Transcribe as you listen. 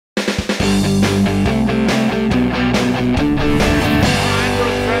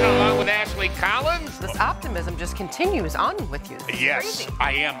just continues on with you. Yes, Crazy.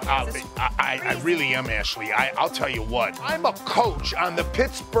 I am. I really am, Ashley. I'll tell you what. I'm a coach on the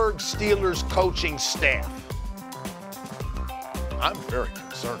Pittsburgh Steelers coaching staff. I'm very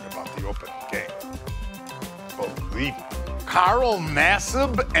concerned about the opening game. Believe me. Carl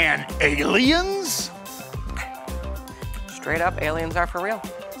Nassib and aliens? Straight up, aliens are for real.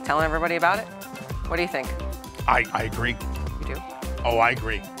 Telling everybody about it. What do you think? I agree. You do? Oh, I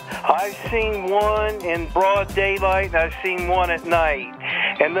agree. I've seen one in broad daylight, and I've seen one at night.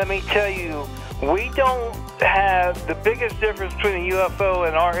 And let me tell you, we don't have the biggest difference between a UFO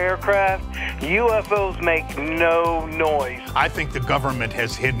and our aircraft. UFOs make no noise. I think the government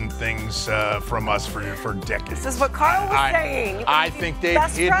has hidden things from us for decades. This is what Carl was saying. I think they've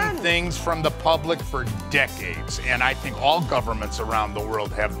hidden things from the public for decades, and I think all governments around the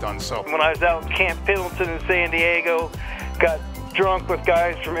world have done so. When I was out in Camp Pendleton in San Diego, got drunk with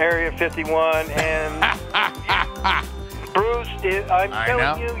guys from Area 51, and Bruce, I'm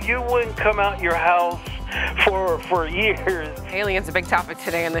telling you, you wouldn't come out your house for years. Aliens, a big topic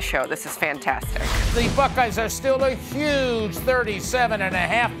today on the show. This is fantastic. The Buckeyes are still a huge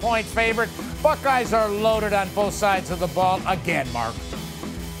 37.5-point favorite. Buckeyes are loaded on both sides of the ball again, Mark.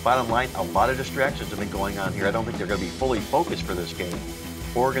 Bottom line, a lot of distractions have been going on here. I don't think they're going to be fully focused for this game.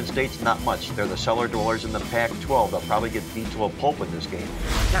 Oregon State's not much. They're the cellar dwellers in the Pac-12. They'll probably get beat to a pulp in this game.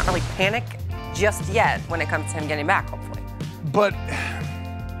 Not really panic just yet when it comes to him getting back, hopefully. But,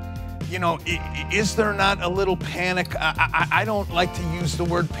 you know, is there not a little panic? I don't like to use the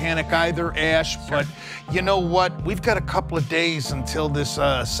word panic either, Ash, but you know what? We've got a couple of days until this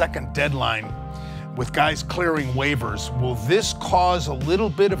second deadline with guys clearing waivers. Will this cause a little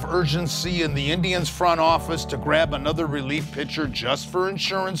bit of urgency in the Indians front office to grab another relief pitcher just for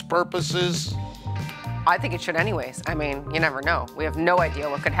insurance purposes? I think it should anyways. I mean, you never know. We have no idea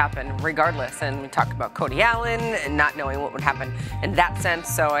what could happen regardless. And we talked about Cody Allen and not knowing what would happen in that sense.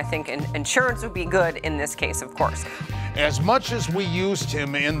 So I think insurance would be good in this case, of course. As much as we used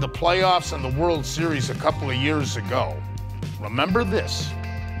him in the playoffs and the World Series a couple of years ago, remember this.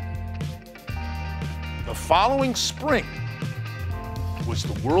 The following spring was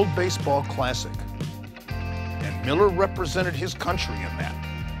the World Baseball Classic. And Miller represented his country in that.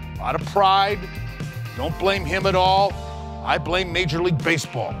 A lot of pride. Don't blame him at all. I blame Major League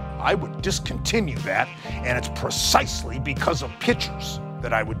Baseball. I would discontinue that, and it's precisely because of pitchers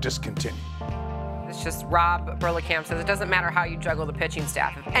that I would discontinue. It's just Rob Burlacamp says it doesn't matter how you juggle the pitching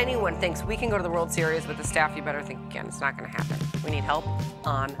staff. If anyone thinks we can go to the World Series with the staff, you better think again. It's not going to happen. We need help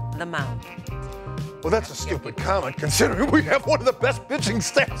on the mound. Well, that's a stupid comment, considering we have one of the best pitching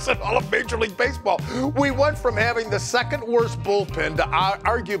staffs in all of Major League Baseball. We went from having the second worst bullpen to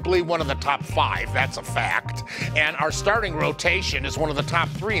arguably one of the top 5. That's a fact. And our starting rotation is one of the top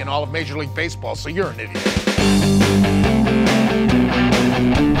 3 in all of Major League Baseball, so you're an idiot.